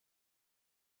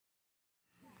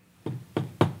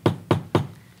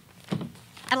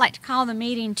I'd like to call the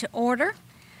meeting to order.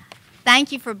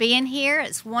 Thank you for being here.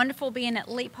 It's wonderful being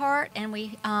at Leap Heart, and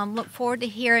we look forward to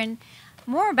hearing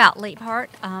more about Leap Heart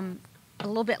a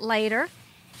little bit later.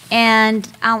 And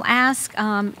I'll ask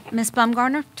Ms.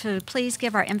 Bumgarner to please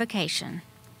give our invocation.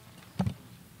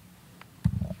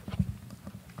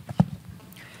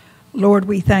 Lord,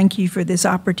 we thank you for this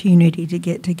opportunity to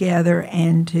get together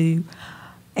and to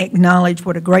acknowledge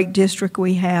what a great district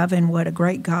we have and what a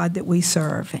great God that we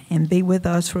serve, and be with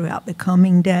us throughout the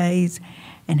coming days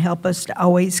and help us to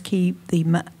always keep the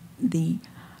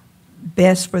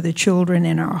best for the children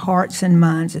in our hearts and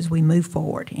minds as we move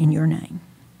forward. In your name.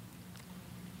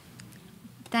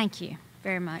 Thank you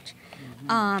very much.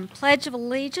 Pledge of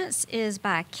Allegiance is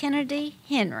by Kennedy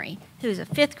Henry, who's a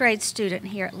 5th grade student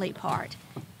here at Leap Heart.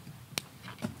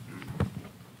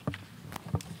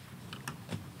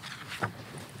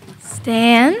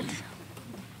 Stand,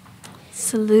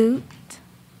 salute,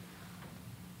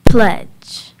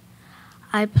 pledge.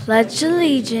 I pledge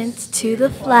allegiance to the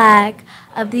flag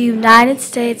of the United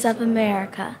States of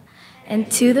America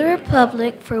and to the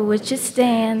republic for which it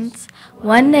stands,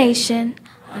 one nation,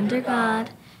 under God,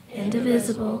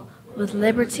 indivisible, with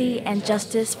liberty and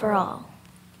justice for all.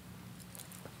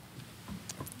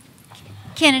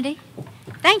 Kennedy,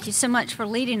 thank you so much for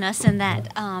leading us in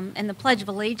that, in the Pledge of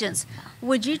Allegiance.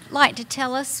 Would you like to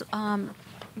tell us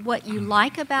what you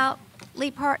like about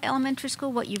Leap Heart Elementary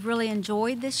School, what you've really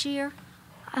enjoyed this year?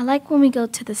 I like when we go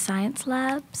to the science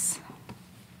labs.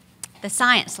 The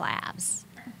science labs.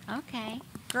 Okay,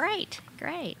 great,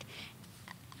 great.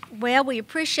 Well, we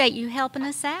appreciate you helping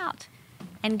us out.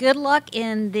 And good luck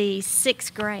in the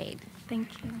 6th grade. Thank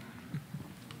you.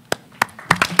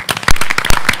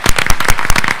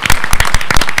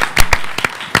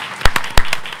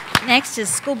 Next is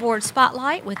School Board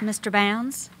Spotlight with Mr.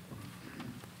 Bounds.